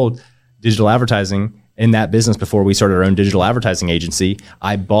I sold digital advertising in that business before we started our own digital advertising agency,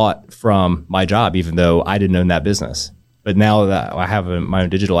 I bought from my job, even though I didn't own that business. But now that I have my own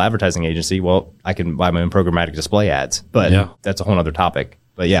digital advertising agency, well, I can buy my own programmatic display ads. But that's a whole other topic.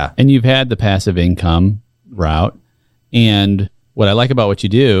 But yeah. And you've had the passive income route. And what I like about what you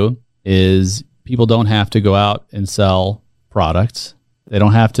do is people don't have to go out and sell products. They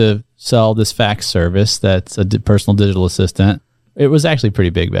don't have to sell this fax service that's a personal digital assistant. It was actually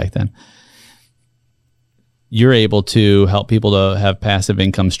pretty big back then. You're able to help people to have passive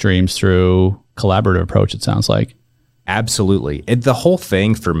income streams through collaborative approach, it sounds like. Absolutely. The whole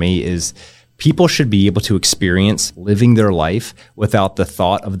thing for me is people should be able to experience living their life without the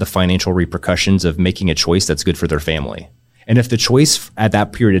thought of the financial repercussions of making a choice that's good for their family. And if the choice at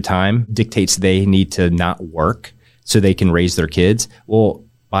that period of time dictates they need to not work so they can raise their kids, well,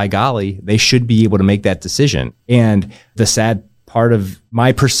 by golly, they should be able to make that decision. And the sad part of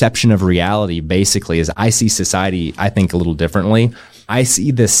my perception of reality basically is I see society, I think, a little differently. I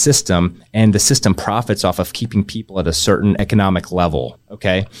see this system, and the system profits off of keeping people at a certain economic level,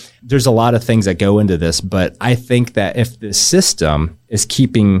 okay? There's a lot of things that go into this, but I think that if the system is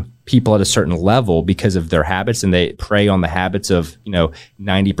keeping people at a certain level because of their habits and they prey on the habits of,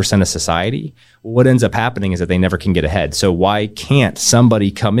 90% of society, what ends up happening is that they never can get ahead. So why can't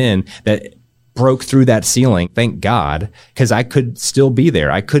somebody come in that broke through that ceiling? Thank God, because I could still be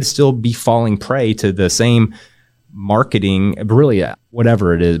there. I could still be falling prey to the same marketing, really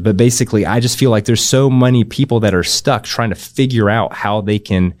whatever it is. But basically, I just feel like there's so many people that are stuck trying to figure out how they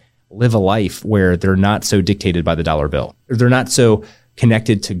can live a life where they're not so dictated by the dollar bill. Or they're not so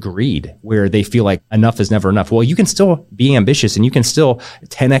connected to greed, where they feel like enough is never enough. Well, you can still be ambitious and you can still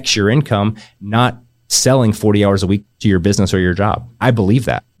 10x your income, not selling 40 hours a week to your business or your job. I believe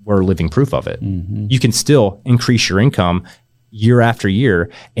that. We're living proof of it. Mm-hmm. You can still increase your income year after year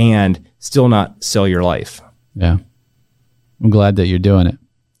and still not sell your life. Yeah. I'm glad that you're doing it.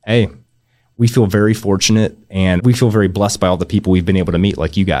 Hey, we feel very fortunate and we feel very blessed by all the people we've been able to meet,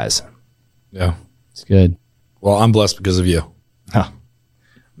 like you guys. Yeah. It's good. Well, I'm blessed because of you. Oh,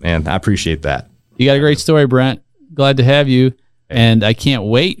 man, I appreciate that. You got a great story, Brent. Glad to have you. And I can't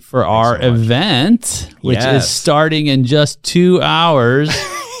wait for our event, which is starting in just 2 hours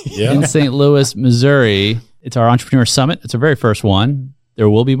in St. Louis, Missouri. It's our Entrepreneur Summit. It's our very first one. There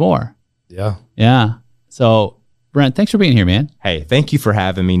will be more. Yeah. Yeah. So, Brent, thanks for being here, man. Hey, thank you for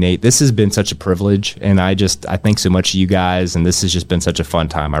having me, Nate. This has been such a privilege, and I think so much of you guys, and this has just been such a fun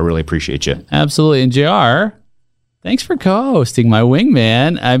time. I really appreciate you. Absolutely. And JR, thanks for co-hosting, my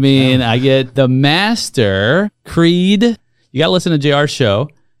wingman. I mean, I get the master, Creed. You got to listen to JR's show.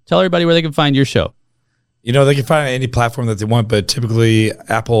 Tell everybody where they can find your show. They can find any platform that they want, but typically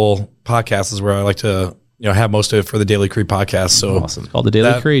Apple Podcasts is where I like to have most of it for the Daily Creed podcast. So awesome. It's called the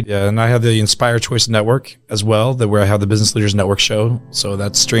Daily Creed. Yeah, and I have the Inspire Choice Network as well, where I have the Business Leaders Network show. So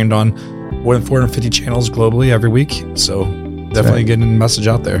that's streamed on more than 450 channels globally every week. So definitely getting the message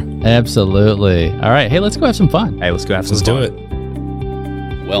out there. Absolutely. All right. Hey, let's go have some fun. Hey, let's go have some fun. Let's do it.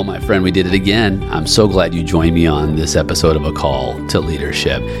 Well, my friend, we did it again. I'm so glad you joined me on this episode of A Call to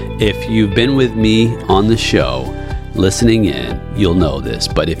Leadership. If you've been with me on the show, listening in, you'll know this.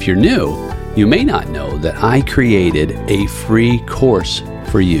 But if you're new, you may not know that I created a free course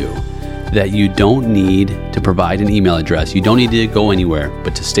for you that you don't need to provide an email address. You don't need to go anywhere,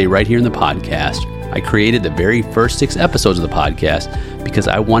 but to stay right here in the podcast. I created the very first 6 episodes of the podcast because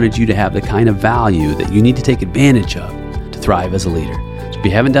I wanted you to have the kind of value that you need to take advantage of to thrive as a leader. So if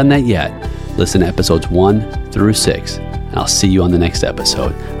you haven't done that yet, listen to episodes 1 through 6, and I'll see you on the next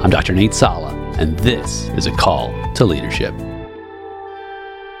episode. I'm Dr. Nate Sala, and this is A Call to Leadership.